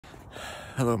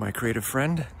Hello, my creative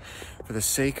friend. For the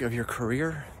sake of your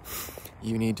career,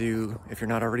 you need to, if you're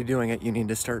not already doing it, you need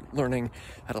to start learning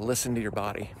how to listen to your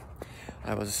body.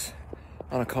 I was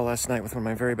on a call last night with one of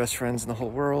my very best friends in the whole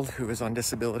world who is on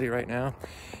disability right now.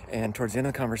 And towards the end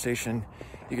of the conversation,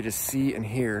 you could just see and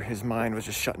hear his mind was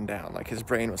just shutting down. Like his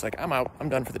brain was like, I'm out, I'm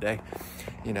done for the day,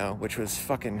 you know, which was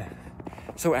fucking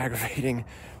so aggravating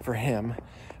for him.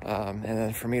 And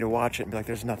then for me to watch it and be like,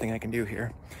 there's nothing I can do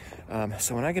here.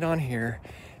 So when I get on here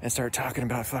and start talking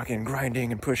about fucking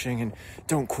grinding and pushing and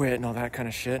don't quit and all that kind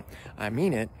of shit, I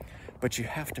mean it, but you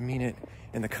have to mean it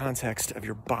in the context of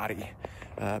your body,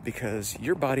 because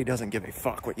your body doesn't give a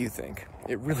fuck what you think.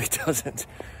 It really doesn't.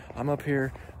 I'm up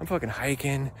here, I'm fucking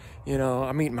hiking, you know,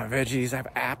 I'm eating my veggies, I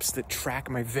have apps that track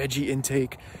my veggie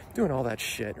intake, doing all that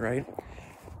shit, right?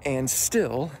 And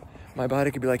still, my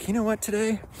body could be like, you know what,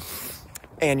 today?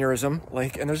 Aneurysm,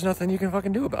 like, and there's nothing you can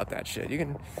fucking do about that shit. You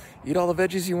can eat all the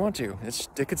veggies you want to.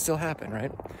 It could still happen,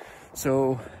 right?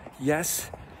 So,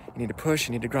 yes, you need to push,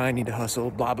 you need to grind, you need to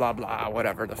hustle, blah, blah, blah,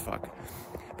 whatever the fuck.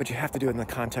 But you have to do it in the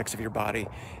context of your body,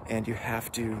 and you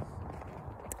have to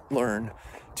learn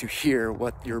to hear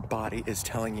what your body is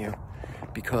telling you,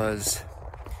 because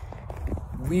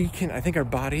I think our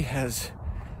body has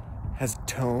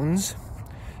tones,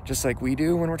 just like we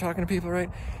do when we're talking to people,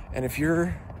 right? And if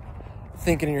you're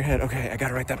thinking in your head, okay, I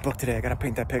gotta write that book today, I gotta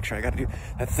paint that picture, I gotta do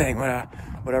that thing,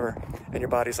 whatever, and your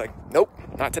body's like, nope,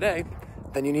 not today,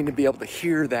 then you need to be able to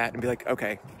hear that and be like,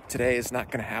 okay, today is not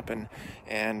gonna happen,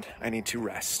 and I need to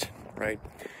rest, right?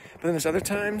 But then there's other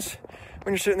times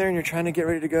when you're sitting there and you're trying to get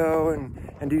ready to go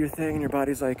and do your thing, and your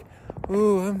body's like,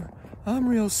 ooh, I'm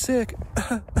real sick,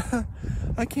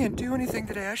 I can't do anything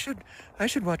today, I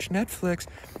should watch Netflix.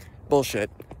 Bullshit.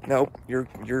 Nope,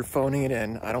 you're phoning it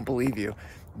in. I don't believe you.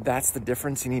 That's the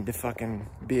difference you need to fucking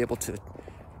be able to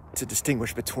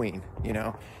distinguish between, you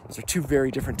know? Those are two very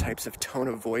different types of tone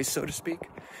of voice, so to speak.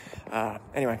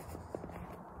 Anyway.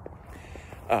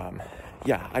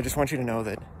 Yeah, I just want you to know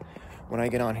that when I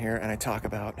get on here and I talk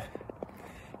about,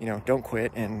 you know, don't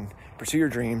quit and pursue your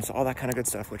dreams, all that kind of good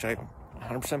stuff, which I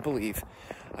 100% believe,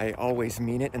 I always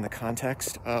mean it in the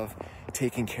context of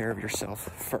taking care of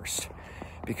yourself first.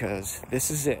 Because this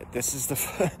is it. This is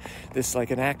this, like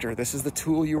an actor, this is the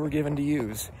tool you were given to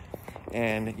use,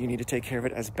 and you need to take care of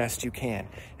it as best you can.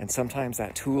 And sometimes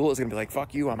that tool is gonna be like,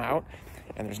 fuck you, I'm out,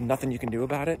 and there's nothing you can do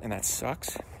about it, and that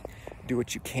sucks. Do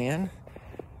what you can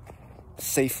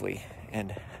safely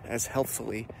and as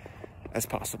healthfully as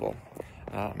possible.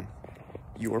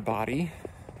 Your body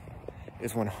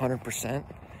is 100%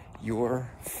 your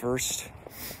first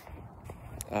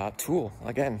tool.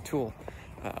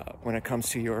 When it comes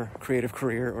to your creative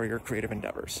career or your creative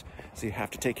endeavors. So you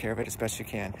have to take care of it as best you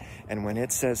can. And when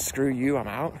it says, screw you, I'm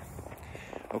out,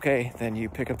 okay, then you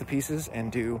pick up the pieces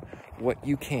and do what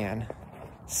you can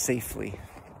safely,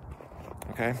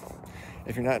 okay?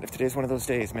 If today's one of those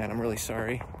days, man, I'm really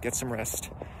sorry. Get some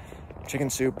rest, chicken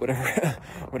soup,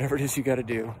 whatever it is you gotta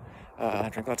do.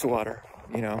 Drink lots of water,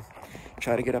 you know.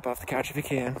 Try to get up off the couch if you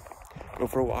can. Go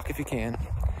for a walk if you can.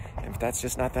 And if that's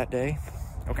just not that day,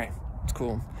 okay. It's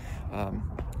cool.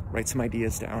 Write some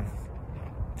ideas down.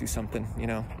 Do something, you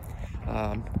know.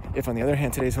 If on the other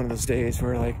hand, today's one of those days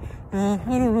where like,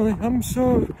 I'm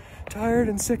so tired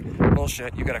and sick.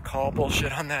 Bullshit. You gotta call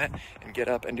bullshit on that and get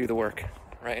up and do the work,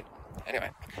 right? Anyway,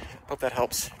 hope that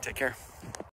helps. Take care.